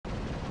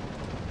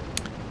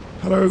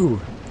Hello!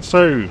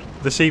 So,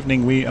 this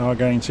evening we are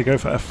going to go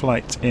for a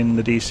flight in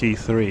the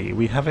DC-3.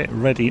 We have it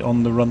ready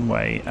on the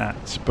runway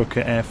at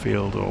Booker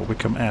Airfield or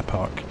Wycombe Air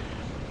Park.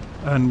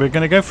 And we're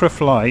going to go for a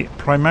flight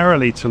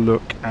primarily to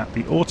look at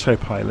the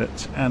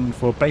autopilot and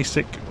for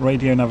basic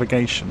radio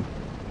navigation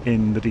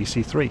in the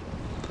DC-3.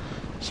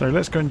 So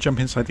let's go and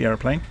jump inside the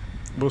aeroplane.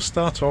 We'll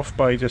start off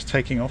by just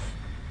taking off.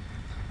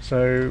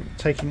 So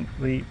taking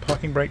the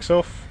parking brakes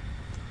off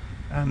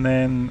and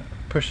then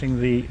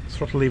pushing the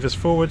throttle levers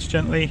forwards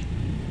gently. So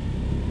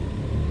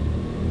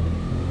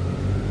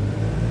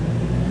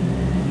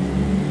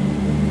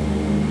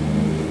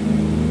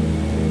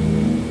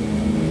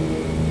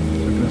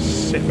we're going to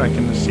sit back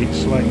in the seat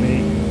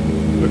slightly,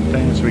 look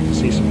down so we can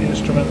see some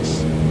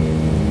instruments.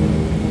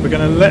 We're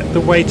going to let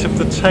the weight of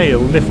the tail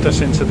lift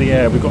us into the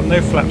air. We've got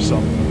no flaps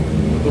on.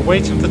 But the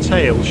weight of the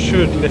tail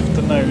should lift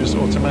the nose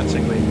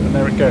automatically, and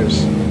there it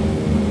goes.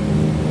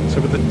 So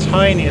with the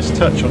tiniest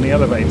touch on the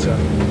elevator,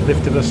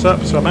 lifted us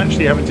up, so I'm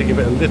actually having to give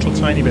it a little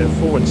tiny bit of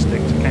forward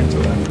stick to counter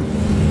that.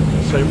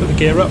 So put the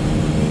gear up.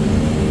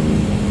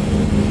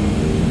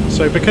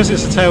 So because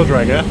it's a tail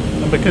dragger,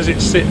 and because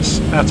it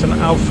sits at an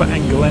alpha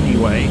angle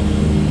anyway,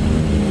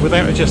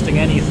 without adjusting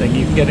anything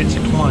you can get it to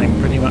climb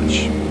pretty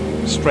much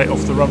straight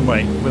off the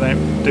runway without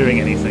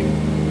doing anything.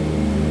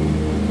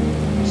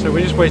 So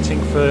we're just waiting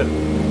for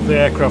the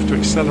aircraft to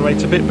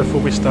accelerate a bit before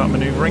we start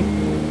manoeuvring.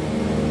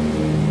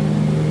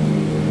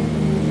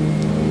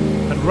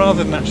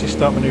 Rather than actually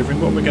start manoeuvring,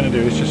 what we're going to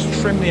do is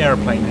just trim the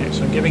aeroplane out.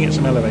 So I'm giving it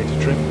some elevator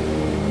trim.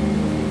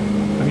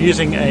 I'm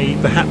using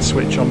the hat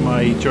switch on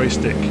my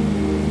joystick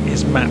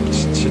is mapped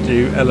to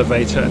do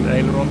elevator and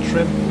aileron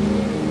trim,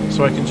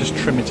 so I can just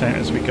trim it out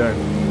as we go.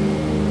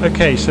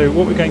 Okay, so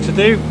what we're going to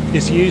do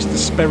is use the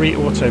Sperry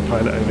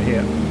Autopilot over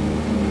here.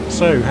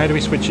 So how do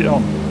we switch it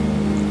on?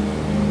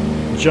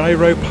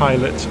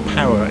 Giropilot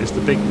power is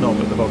the big knob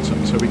at the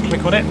bottom. So we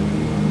click on it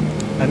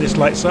and this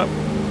lights up.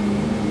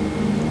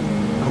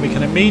 We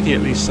can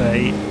immediately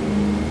say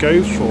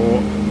go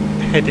for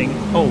heading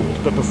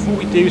hold, but before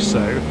we do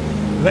so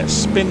let's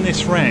spin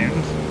this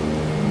round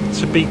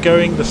to be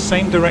going the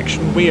same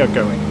direction we are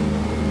going.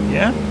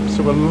 Yeah,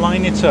 so we'll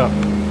line it up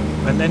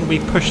and then we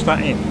push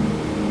that in.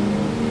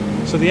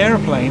 So the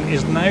aeroplane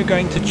is now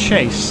going to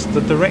chase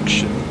the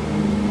direction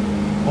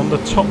on the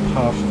top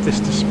half of this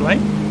display,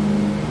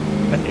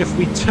 and if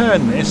we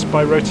turn this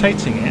by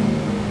rotating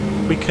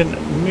it we can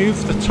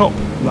move the top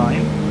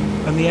line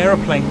and the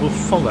aeroplane will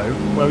follow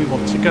where we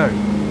want to go.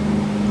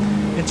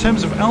 In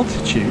terms of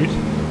altitude,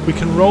 we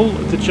can roll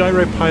the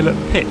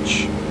gyropilot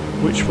pitch,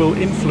 which will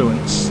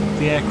influence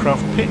the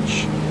aircraft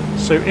pitch.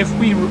 So if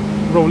we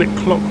roll it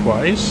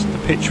clockwise, the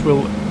pitch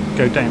will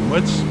go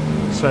downwards.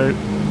 So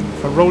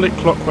if I roll it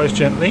clockwise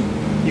gently,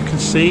 you can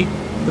see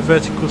the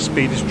vertical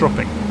speed is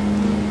dropping.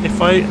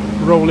 If I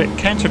roll it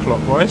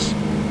counterclockwise,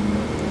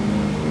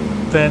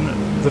 then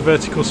the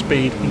vertical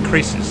speed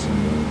increases.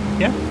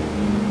 Yeah?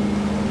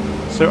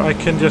 So I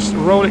can just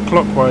roll it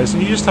clockwise,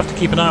 and you just have to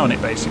keep an eye on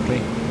it basically.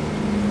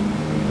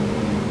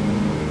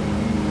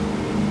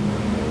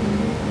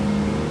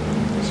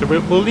 So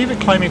we'll leave it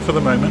climbing for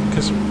the moment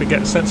because we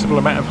get a sensible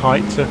amount of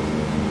height to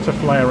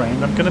fly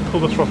around. I'm going to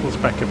pull the throttles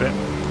back a bit.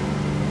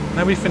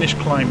 Now we finish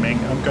climbing,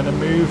 I'm going to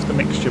move the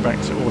mixture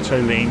back to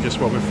auto lean just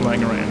while we're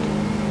flying around.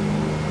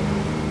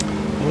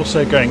 I'm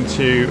also going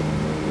to...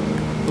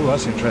 oh,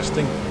 that's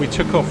interesting. We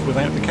took off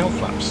without the cowl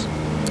flaps.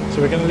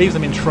 So we're going to leave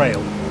them in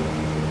trail.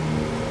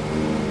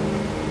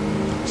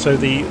 So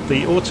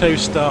the auto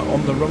start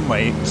on the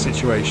runway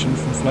situation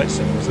from Flight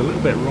Sim was a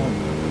little bit wrong.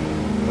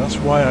 That's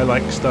why I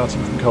like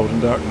starting from cold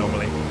and dark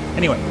normally.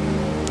 Anyway,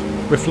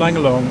 we're flying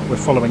along, we're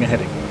following a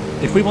heading.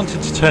 If we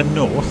wanted to turn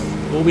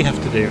north, all we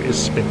have to do is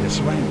spin this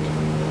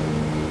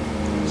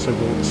around. So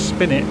we'll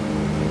spin it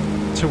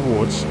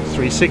towards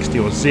 360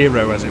 or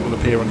 0 as it will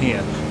appear on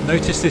here.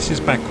 Notice this is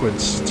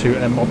backwards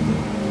to a modern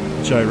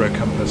gyro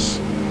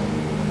compass.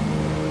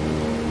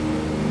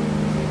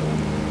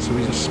 So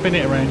we just spin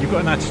it around. You've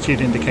got an attitude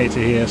indicator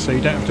here, so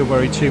you don't have to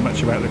worry too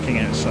much about looking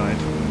outside.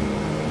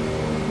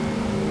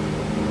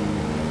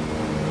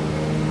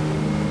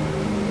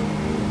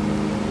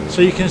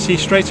 So you can see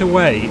straight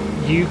away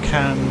you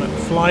can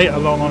fly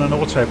along on an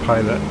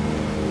autopilot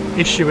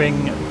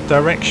issuing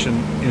direction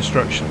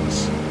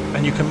instructions,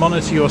 and you can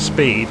monitor your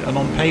speed, and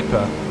on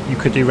paper you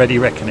could do ready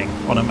reckoning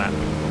on a map.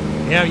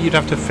 Yeah, you'd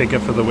have to figure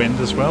for the wind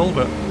as well,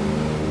 but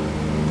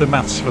the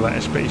maths for that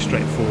is pretty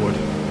straightforward.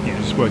 You know,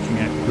 just working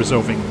out,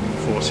 resolving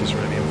forces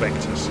really and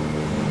vectors.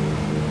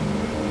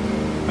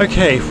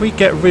 Okay, if we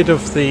get rid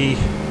of the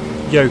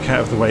yoke out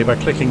of the way by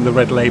clicking the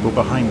red label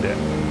behind it,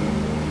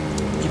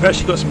 you've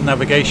actually got some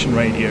navigation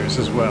radios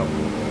as well.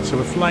 So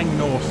we're flying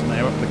north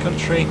now up the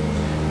country.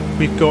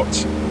 We've got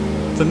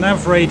the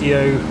nav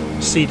radio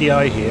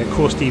CDI here,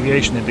 course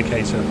deviation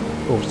indicator,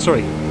 or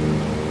sorry,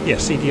 yeah,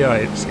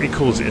 CDI, it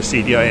calls it a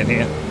CDI in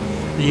here.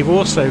 You've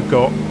also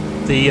got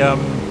the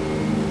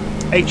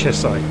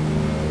HSI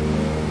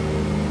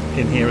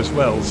in here as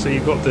well, so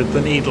you've got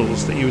the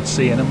needles that you would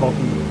see in a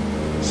modern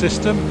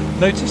system.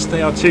 Notice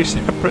they are two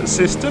separate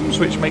systems,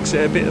 which makes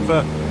it a bit of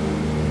a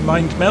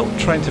mind melt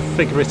trying to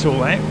figure it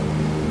all out.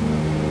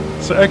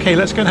 So okay,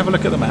 let's go and have a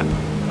look at the map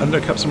and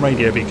look up some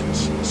radio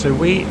beacons. So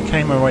we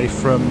came away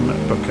from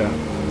Booker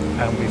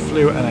and we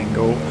flew at an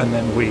angle and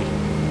then we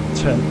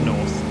turned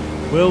north.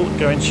 We'll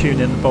go and tune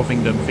in the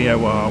Bovingdon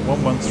VOR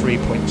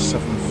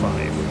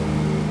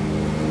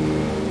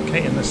 113.75.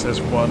 Okay, unless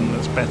there's one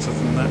that's better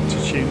than that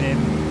to tune in.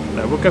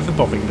 No, we'll go for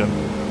Bovingdon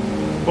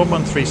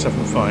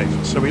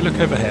 11375. So we look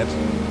overhead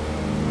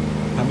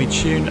and we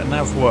tune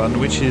nav1,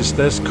 which is,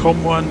 there's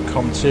COM1,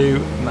 COM2,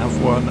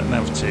 nav1,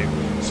 nav2.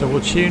 So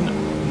we'll tune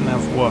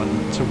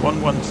nav1 to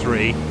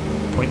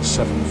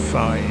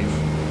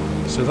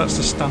 113.75. So that's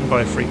the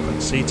standby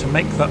frequency. To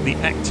make that the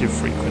active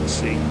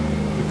frequency,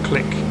 we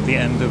click the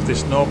end of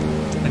this knob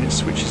and it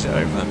switches it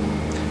over.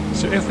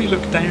 So if we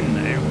look down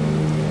now,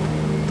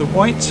 the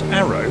white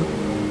arrow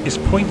is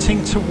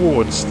pointing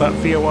towards that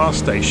VOR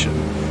station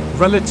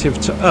relative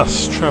to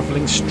us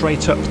travelling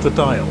straight up the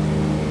dial.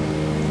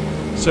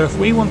 So if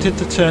we wanted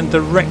to turn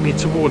directly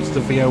towards the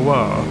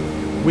VOR,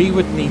 we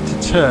would need to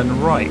turn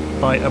right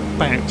by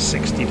about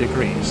 60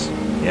 degrees,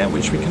 yeah,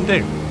 which we can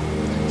do.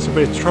 So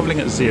we're travelling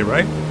at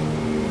 0,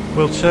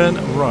 we'll turn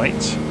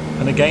right,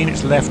 and again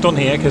it's left on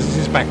here because this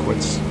is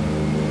backwards.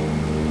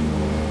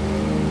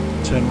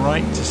 Turn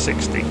right to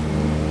 60.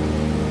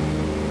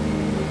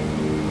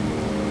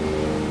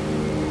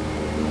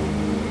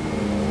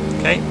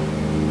 Okay,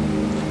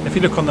 if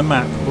you look on the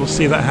map, we'll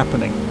see that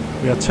happening.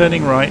 We are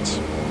turning right.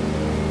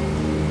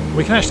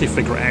 We can actually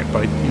figure it out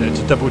by,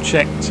 to double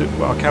check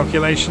our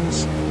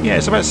calculations. Yeah,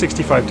 it's about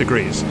 65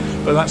 degrees.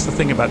 But that's the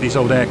thing about these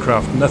old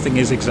aircraft, nothing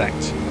is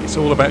exact. It's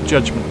all about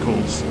judgment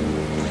calls.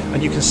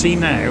 And you can see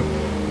now,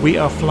 we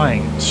are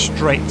flying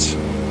straight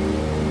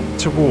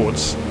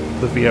towards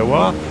the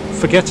VOR.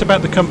 Forget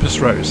about the compass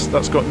rose,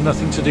 that's got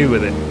nothing to do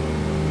with it.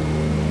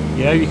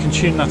 Yeah, you can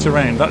tune that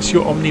around. That's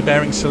your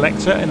omni-bearing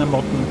selector in a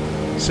modern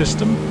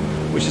system,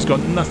 which has got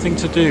nothing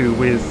to do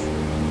with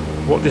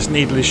what this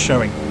needle is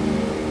showing.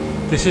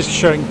 This is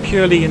showing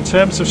purely in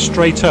terms of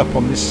straight up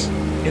on this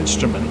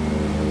instrument,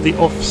 the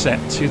offset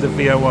to the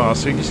VOR.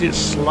 So you can see it's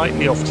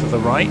slightly off to the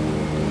right.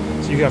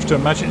 So you have to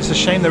imagine, it's a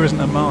shame there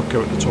isn't a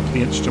marker at the top of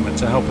the instrument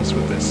to help us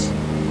with this.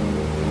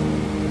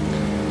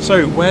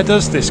 So where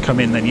does this come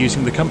in then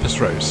using the compass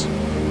rose?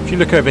 If you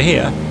look over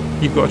here,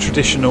 you've got a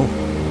traditional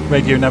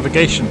radio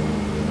navigation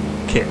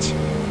kit,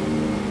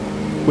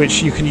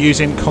 which you can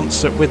use in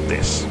concert with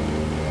this.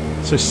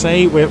 So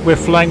say we're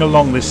flying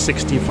along this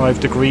 65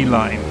 degree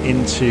line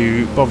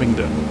into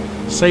Bovingdon.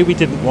 Say we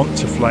didn't want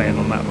to fly in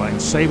on that line.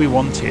 Say we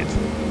wanted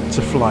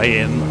to fly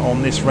in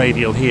on this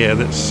radial here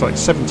that's like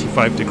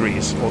 75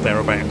 degrees or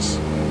thereabouts.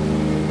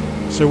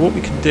 So what we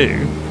can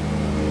do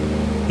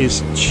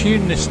is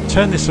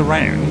turn this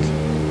around.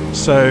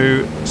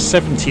 So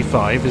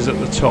 75 is at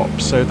the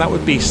top. So that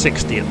would be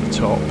 60 at the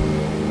top.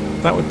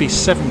 That would be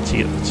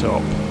 70 at the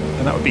top.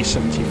 And that would be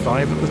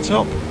 75 at the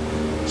top.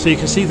 So you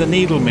can see the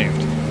needle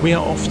moved. We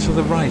are off to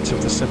the right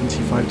of the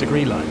 75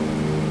 degree line.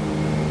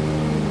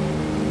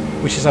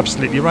 Which is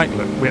absolutely right,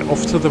 look. We're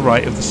off to the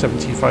right of the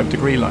 75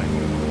 degree line.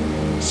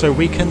 So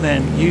we can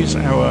then use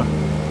our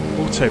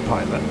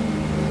autopilot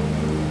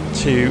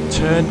to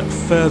turn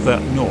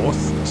further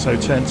north. So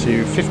turn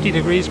to 50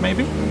 degrees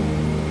maybe.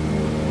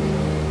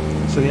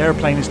 So the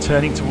aeroplane is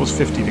turning towards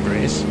 50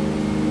 degrees.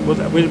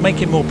 We'll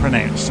make it more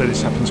pronounced so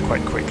this happens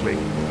quite quickly.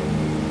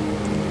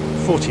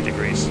 40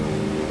 degrees.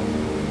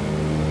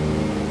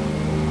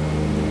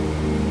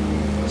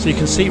 So you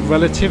can see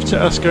relative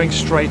to us going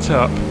straight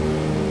up,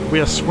 we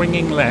are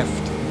swinging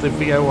left, the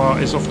VOR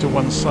is off to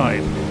one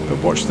side, but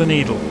watch the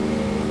needle.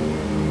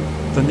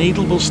 The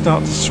needle will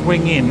start to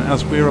swing in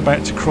as we're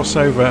about to cross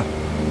over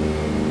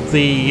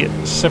the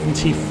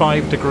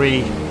 75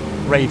 degree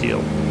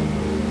radial.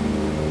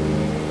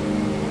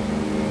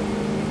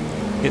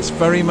 It's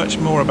very much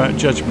more about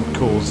judgment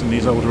calls in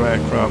these older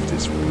aircraft,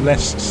 it's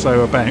less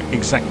so about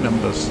exact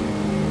numbers.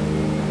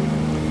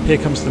 Here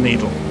comes the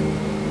needle.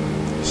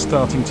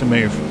 Starting to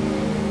move,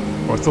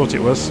 or I thought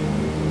it was.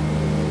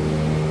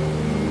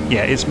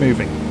 Yeah, it's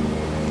moving.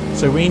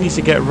 So we need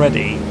to get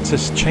ready to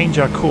change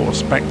our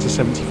course back to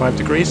 75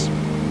 degrees.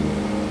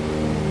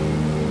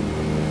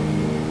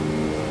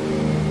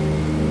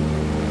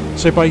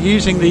 So by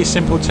using these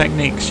simple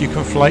techniques you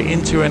can fly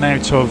into and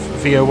out of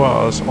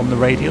VORs on the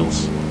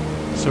radials.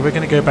 So we're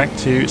going to go back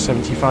to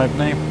 75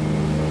 now.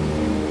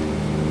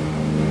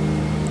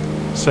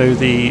 So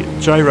the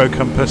gyro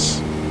compass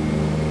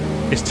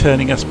is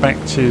turning us back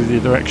to the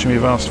direction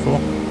we've asked for.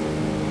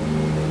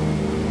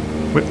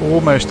 We're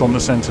almost on the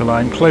centre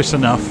line, close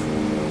enough.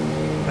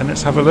 And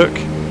let's have a look.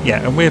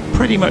 Yeah, and we're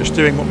pretty much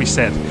doing what we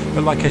said.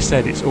 But like I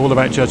said, it's all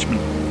about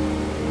judgment.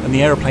 And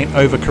the aeroplane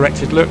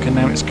overcorrected, look, and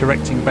now it's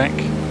correcting back.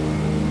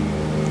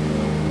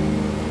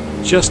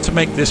 Just to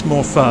make this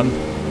more fun,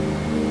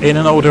 in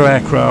an older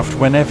aircraft,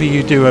 whenever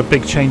you do a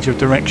big change of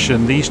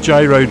direction, these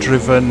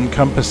gyro-driven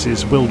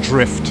compasses will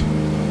drift.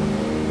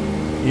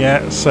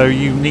 Yeah, so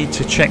you need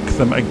to check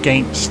them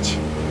against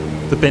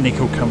the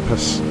binnacle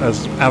compass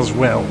as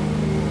well.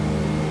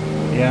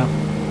 Yeah.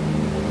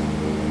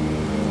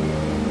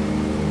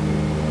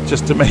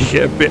 just to make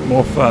it a bit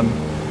more fun.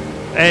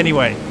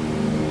 Anyway,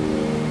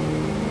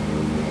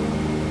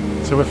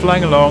 so we're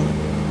flying along.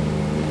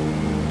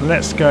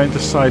 Let's go and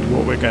decide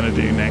what we're going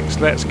to do next.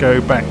 Let's go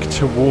back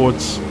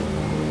towards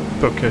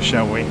Booker,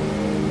 shall we?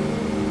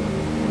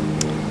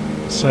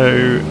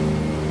 So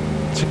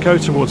to go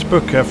towards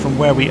Booker from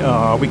where we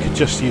are, we could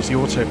just use the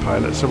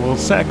autopilot. So we'll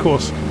set a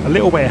course a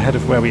little way ahead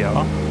of where we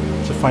are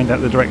to find out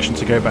the direction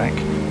to go back.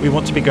 We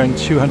want to be going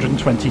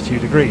 222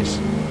 degrees.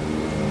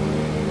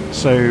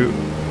 So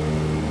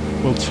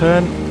we'll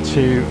turn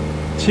to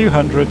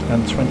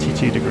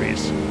 222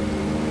 degrees,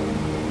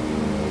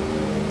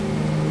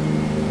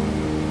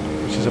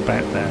 which is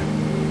about there.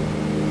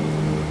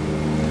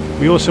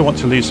 We also want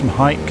to lose some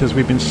height because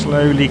we've been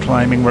slowly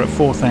climbing. We're at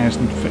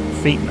 4,000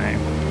 feet now.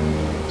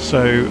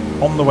 So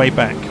on the way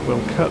back,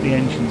 we'll cut the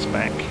engines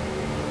back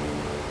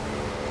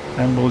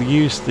and we'll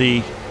use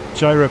the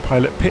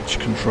Giropilot pitch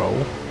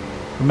control.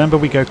 Remember,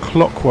 we go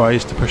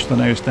clockwise to push the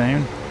nose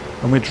down,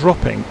 and we're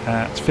dropping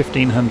at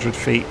 1,500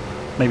 feet,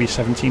 maybe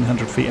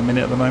 1,700 feet a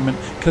minute at the moment.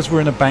 Because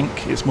we're in a bank,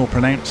 it's more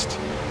pronounced.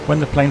 When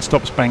the plane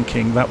stops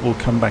banking, that will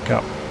come back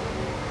up.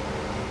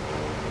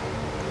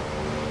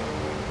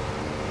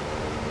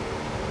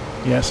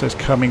 Yeah, so it's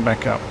coming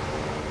back up.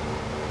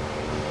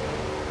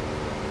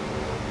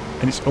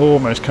 And it's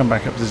almost come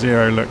back up to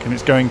zero, look, and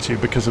it's going to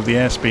because of the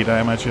airspeed,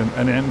 I imagine,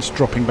 and then it's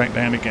dropping back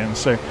down again.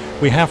 So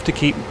we have to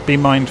be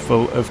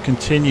mindful of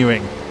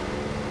continuing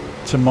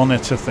to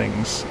monitor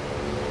things.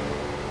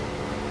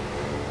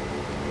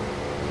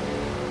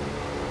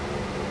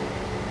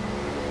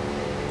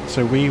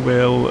 So we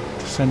will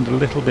descend a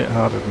little bit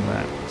harder than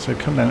that. So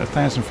come down at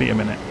 1,000 feet a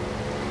minute.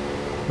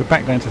 We're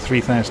back down to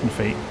 3,000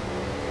 feet.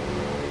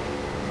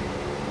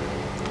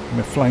 And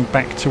we're flying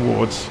back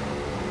towards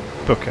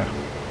Booker,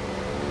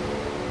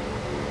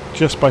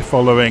 just by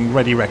following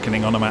Ready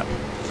Reckoning on a map.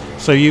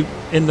 So you,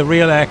 in the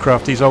real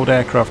aircraft, these old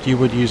aircraft, you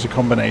would use a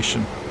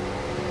combination.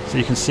 So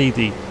you can see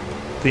the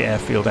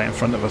airfield out in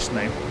front of us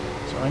now.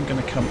 So I'm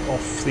going to come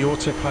off the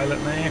autopilot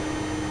now.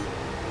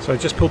 So I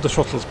just pulled the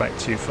throttles back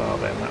too far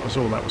then, that was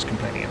all that was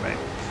complaining about.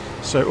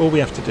 So all we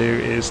have to do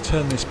is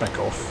turn this back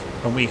off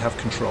and we have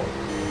control.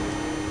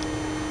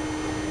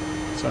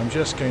 So I'm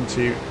just going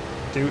to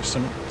do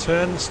some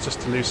turns just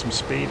to lose some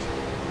speed.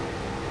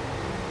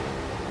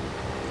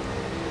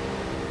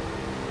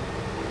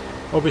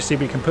 Obviously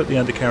we can put the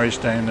undercarriage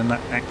down and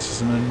that acts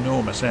as an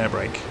enormous air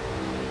brake.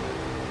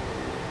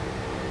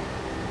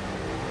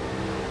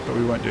 But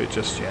we won't do it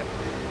just yet.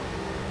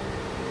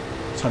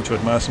 Time to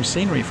admire some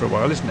scenery for a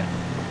while, isn't it?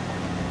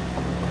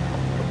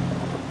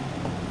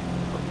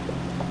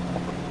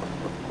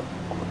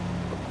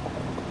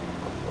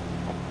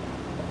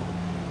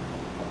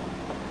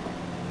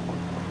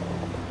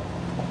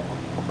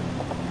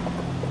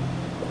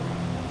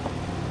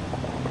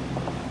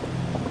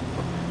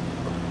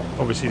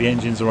 Obviously the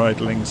engines are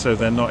idling, so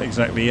they're not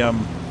exactly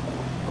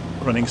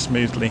running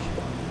smoothly.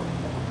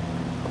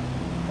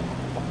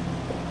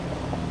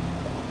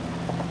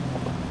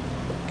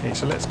 Okay,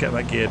 so let's get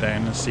that gear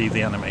down and see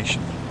the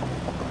animation.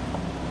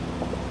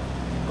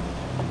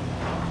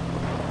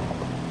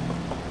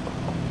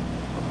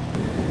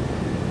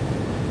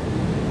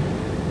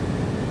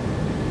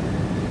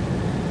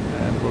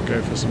 And we'll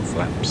go for some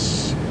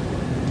flaps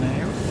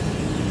now.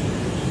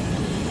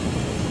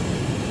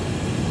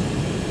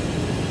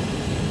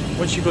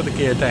 Once you've got the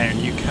gear down,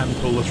 you can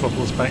pull the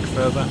throttles back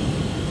further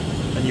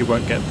and you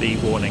won't get the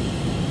warning.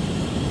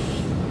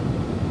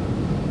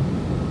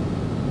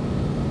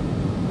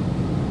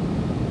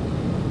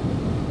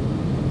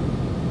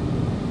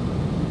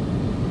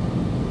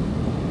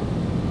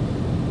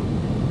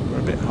 We're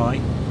a bit high.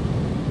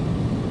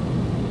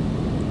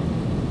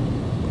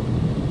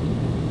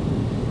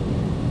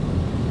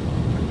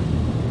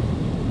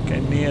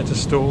 Getting near to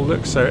stall,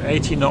 look, so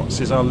 80 knots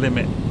is our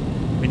limit.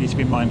 We need to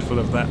be mindful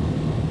of that.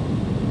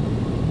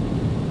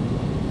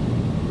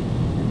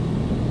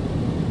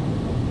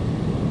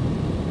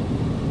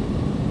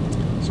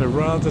 So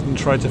rather than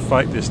try to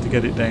fight this to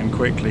get it down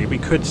quickly, we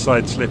could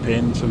side slip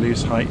in to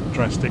lose height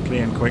drastically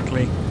and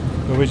quickly,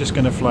 but we're just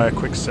going to fly a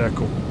quick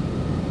circle.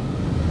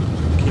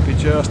 Keep it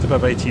just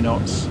above 80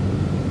 knots.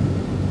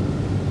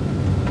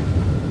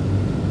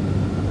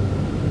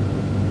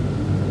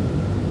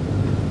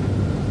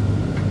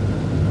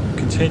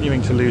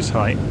 Continuing to lose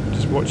height,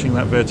 just watching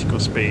that vertical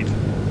speed.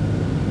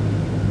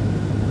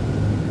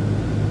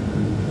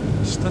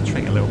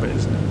 Stuttering a little bit,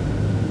 isn't it?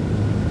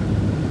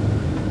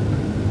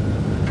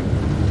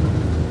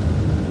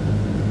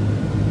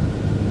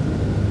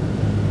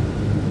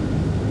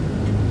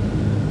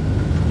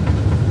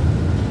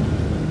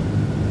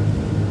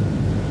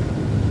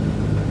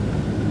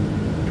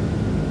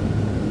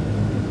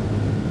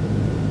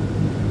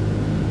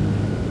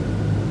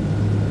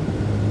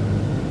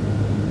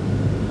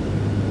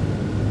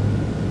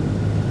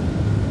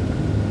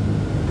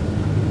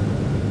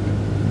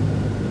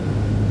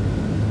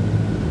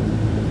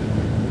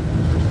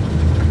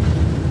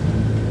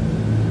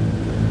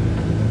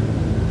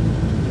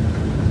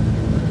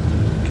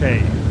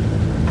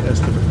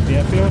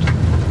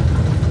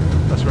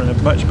 we're in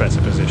a much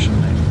better position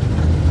now.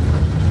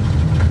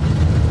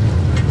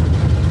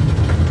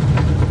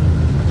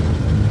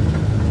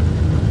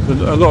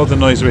 A lot of the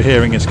noise we're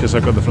hearing is because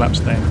I've got the flaps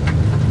down.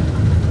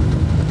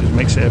 It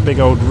makes it a big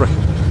old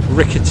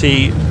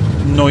rickety,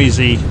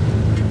 noisy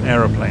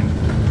aeroplane.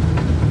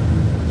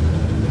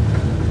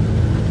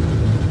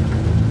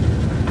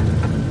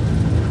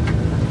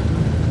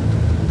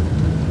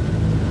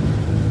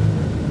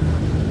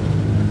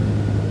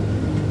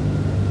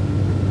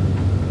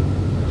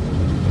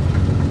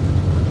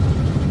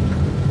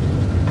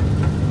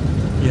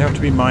 You have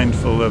to be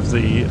mindful of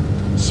the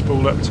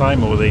spool up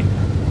time, or the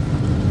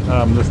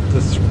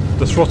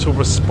throttle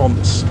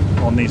response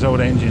on these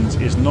old engines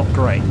is not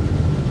great.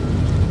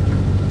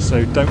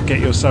 So don't get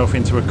yourself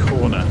into a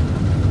corner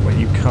where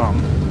you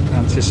can't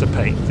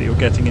anticipate that you're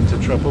getting into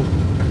trouble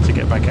to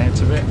get back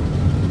out of it.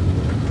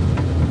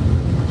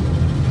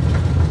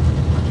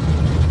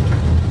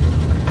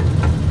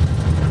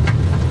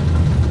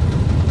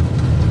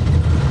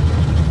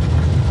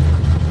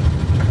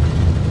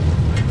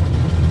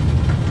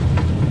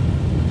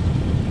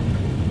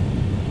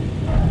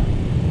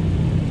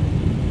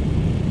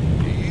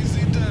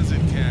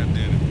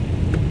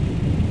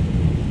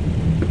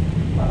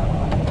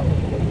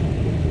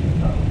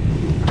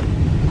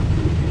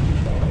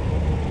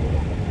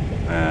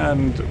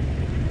 And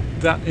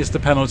that is the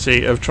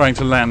penalty of trying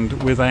to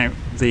land without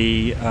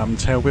the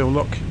tailwheel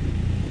lock.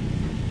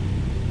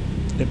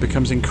 It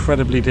becomes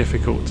incredibly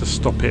difficult to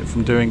stop it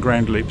from doing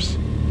ground loops.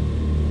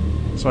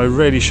 So I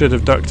really should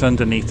have ducked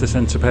underneath the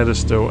centre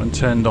pedestal and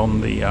turned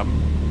on the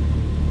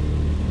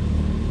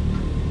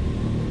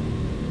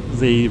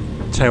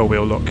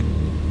tailwheel lock.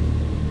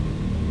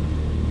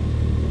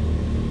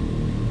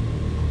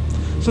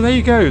 So there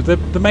you go.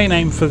 The main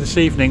aim for this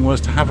evening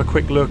was to have a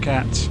quick look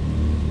at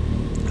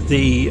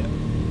the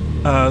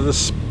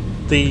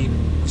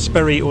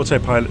Sperry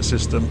Autopilot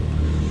system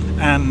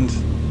and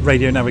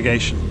radio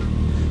navigation.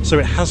 So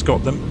it has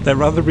got them. They're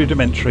rather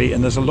rudimentary,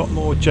 and there's a lot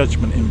more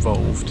judgment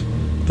involved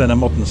than a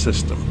modern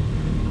system.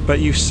 But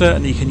you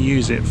certainly can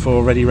use it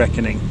for ready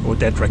reckoning, or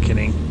dead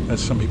reckoning,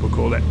 as some people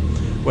call it,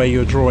 where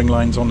you're drawing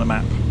lines on the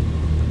map.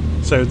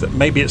 So that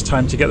maybe it's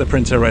time to get the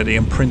printer ready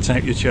and print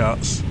out your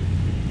charts,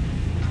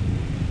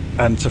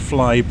 and to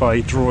fly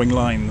by drawing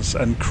lines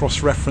and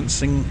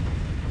cross-referencing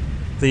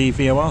the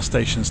VOR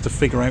stations to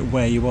figure out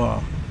where you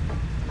are.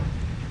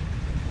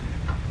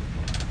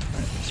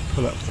 Right, let's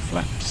pull up the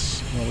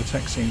flaps while we're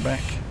taxiing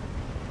back.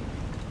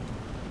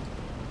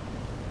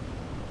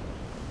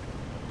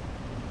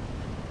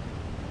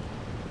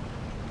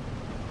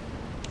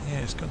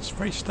 Yeah, it's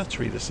very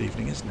stuttery this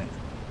evening, isn't it?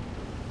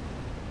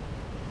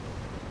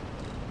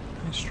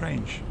 How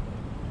strange.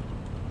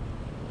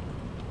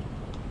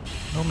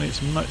 Normally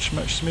it's much,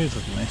 much smoother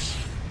than this.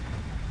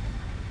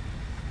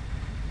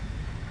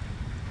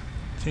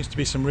 Seems to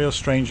be some real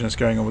strangeness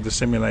going on with the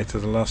simulator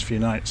the last few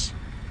nights.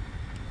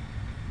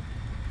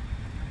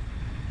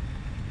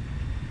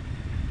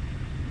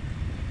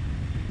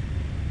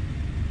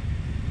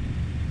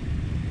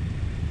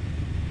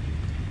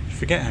 You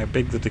forget how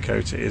big the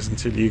Dakota is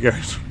until you go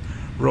and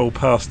roll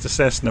past the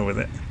Cessna with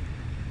it.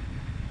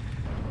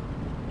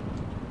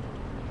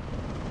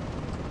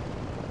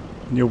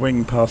 And your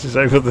wing passes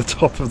over the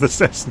top of the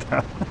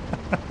Cessna.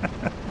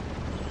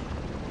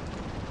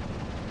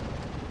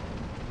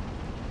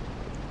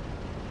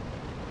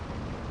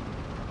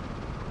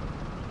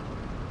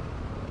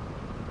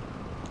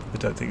 I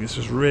don't think this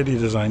was really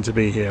designed to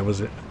be here,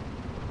 was it?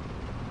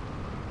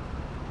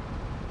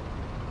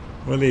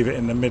 We'll leave it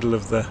in the middle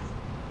of the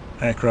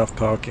aircraft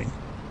parking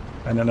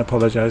and then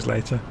apologise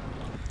later.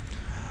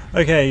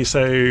 Okay,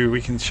 so we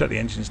can shut the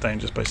engines down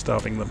just by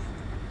starving them.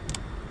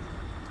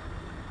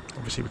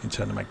 Obviously we can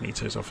turn the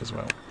magnetos off as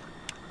well.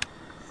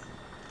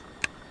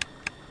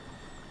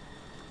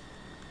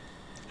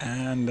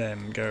 And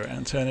then go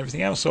and turn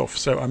everything else off.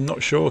 So I'm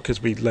not sure,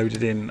 because we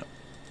loaded in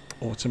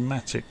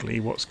automatically,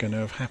 what's going to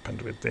have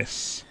happened with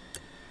this.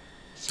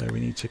 So we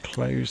need to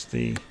close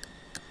the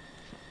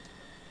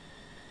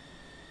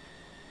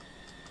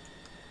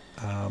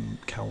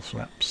cowl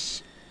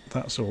flaps.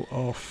 That's all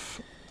off.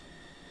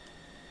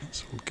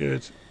 That's all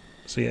good.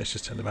 So yeah, let's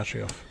just turn the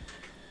battery off.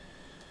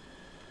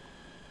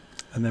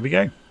 And there we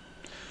go.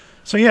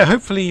 So yeah,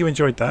 hopefully you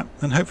enjoyed that,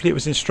 and hopefully it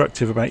was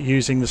instructive about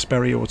using the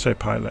Sperry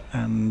Autopilot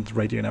and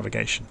radio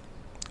navigation.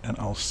 And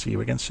I'll see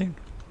you again soon.